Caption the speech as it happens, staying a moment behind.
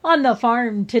On the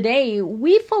farm today,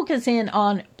 we focus in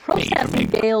on processing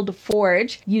baled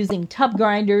forage using tub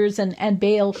grinders and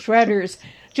bale shredders.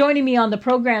 Joining me on the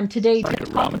program today to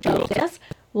talk about this,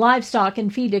 livestock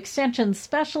and feed extension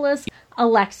specialist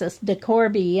Alexis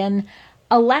DeCorby. And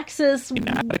Alexis,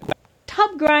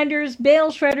 tub grinders,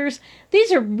 bale shredders,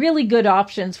 these are really good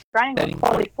options. Grinding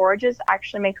quality forages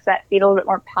actually makes that feed a little bit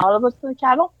more palatable to the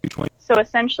cattle. So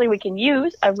essentially we can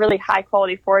use a really high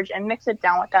quality forage and mix it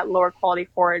down with that lower quality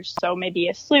forage. So maybe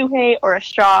a slew hay or a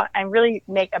straw, and really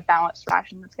make a balanced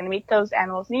ration that's going to meet those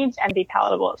animals' needs and be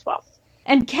palatable as well.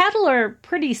 And cattle are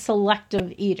pretty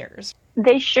selective eaters.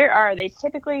 They sure are. They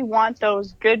typically want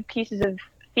those good pieces of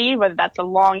feed, whether that's a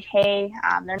long hay.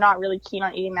 They're not really keen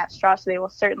on eating that straw, so they will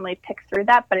certainly pick through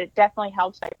that, but it definitely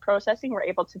helps by processing. We're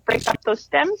able to break up those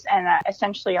stems and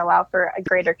essentially allow for a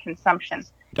greater consumption.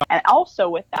 And also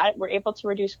with that, we're able to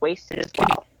reduce wastage as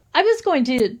well. I was going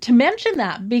to mention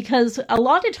that because a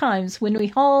lot of times when we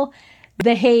haul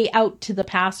the hay out to the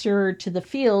pasture or to the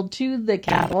field to the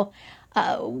cattle,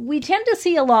 we tend to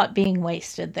see a lot being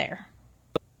wasted there.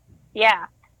 Yeah.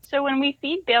 So when we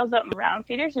feed bales out in round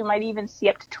feeders, we might even see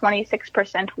up to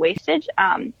 26% wastage.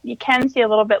 You can see a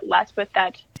little bit less with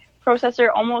that processor,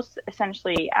 almost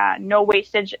essentially no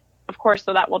wastage. Of course,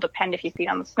 so that will depend if you feed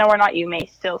on the snow or not. You may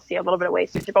still see a little bit of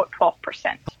wastage, about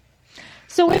 12%.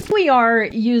 So if we are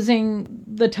using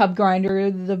the tub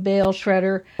grinder, the bale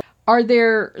shredder, are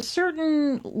there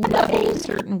certain levels,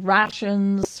 certain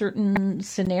rations, certain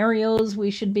scenarios we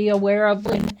should be aware of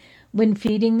when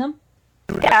feeding them?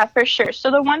 Yeah, for sure. So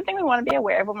the one thing we want to be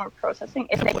aware of when we're processing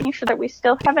is making sure that we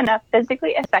still have enough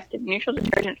physically effective neutral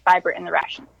detergent fiber in the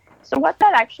ration. So what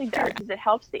that actually does is it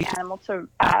helps the animal to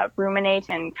ruminate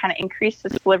and kind of increase the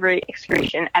salivary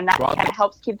excretion, and that kind of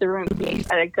helps keep the rumen pH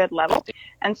at a good level.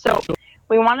 And so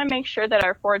we want to make sure that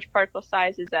our forage particle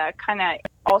size is kind of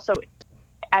also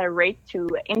at a rate to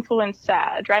influence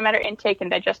dry matter intake and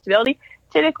digestibility.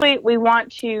 Typically, we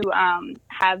want to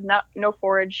have no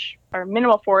forage or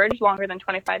minimal forage longer than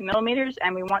 25 millimeters,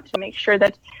 and we want to make sure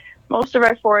that most of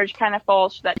our forage kind of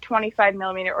falls to that 25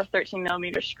 millimeter or 13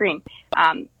 millimeter screen.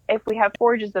 If we have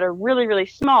forages that are really, really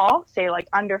small, say like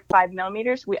under 5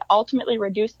 millimeters, we ultimately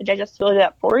reduce the digestibility of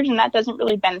that forage, and that doesn't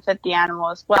really benefit the animal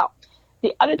as well.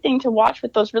 The other thing to watch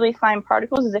with those really fine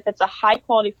particles is if it's a high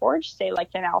quality forage, say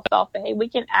like an alfalfa hay, we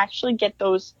can actually get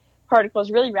those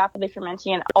particles really rapidly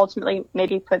fermenting and ultimately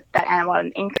maybe put that animal at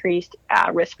an increased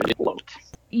risk for bloat.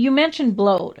 You mentioned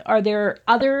bloat. Are there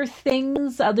other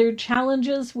things, other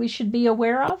challenges we should be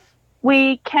aware of?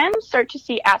 We can start to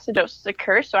see acidosis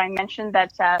occur. So I mentioned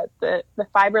that the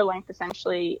fiber length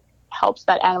essentially helps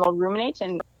that animal ruminate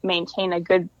and maintain a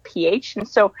good pH. And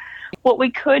so what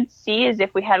we could see is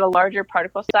if we had a larger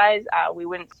particle size, we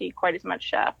wouldn't see quite as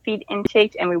much feed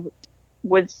intake, and we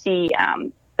would see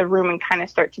the rumen kind of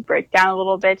start to break down a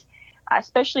little bit,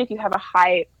 especially if you have a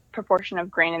high proportion of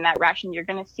grain in that ration. You're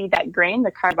going to see that grain,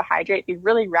 the carbohydrate, be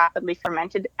really rapidly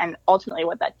fermented, and ultimately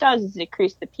what that does is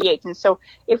decrease the pH. And so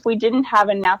if we didn't have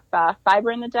enough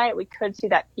fiber in the diet, we could see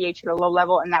that pH at a low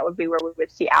level, and that would be where we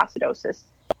would see acidosis,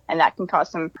 and that can cause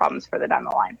some problems further down the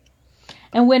line.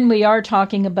 And when we are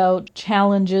talking about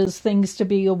challenges, things to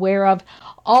be aware of,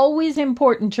 always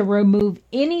important to remove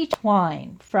any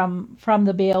twine from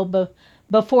the bale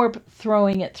before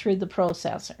throwing it through the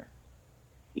processor.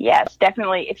 Yes,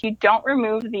 definitely. If you don't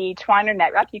remove the twine or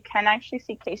net wrap, you can actually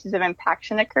see cases of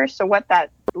impaction occur. So what that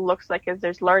looks like is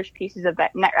there's large pieces of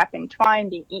that net wrap and twine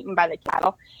being eaten by the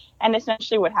cattle. And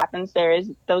essentially what happens there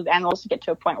is those animals get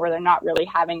to a point where they're not really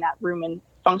having that rumen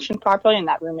function properly, and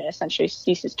that rumen essentially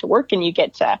ceases to work, and you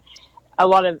get a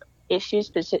lot of issues.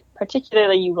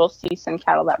 Particularly, you will see some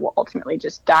cattle that will ultimately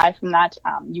just die from that.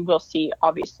 You will see,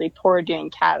 obviously, poor doing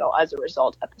cattle as a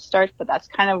result at the start, but that's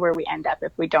kind of where we end up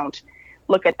if we don't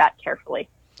look at that carefully.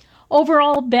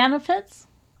 Overall benefits?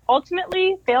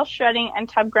 Ultimately, bale shredding and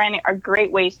tub grinding are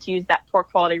great ways to use that poor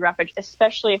quality roughage,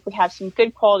 especially if we have some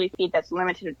good quality feed that's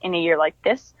limited in a year like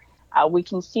this. We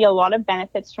can see a lot of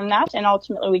benefits from that, and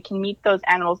ultimately we can meet those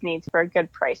animals' needs for a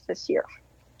good price this year.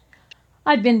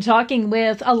 I've been talking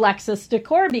with Alexis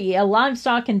DeCorby, a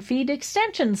livestock and feed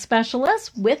extension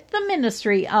specialist with the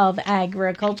Ministry of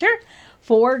Agriculture.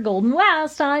 For Golden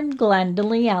West, I'm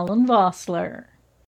Glendalee Allen Vossler.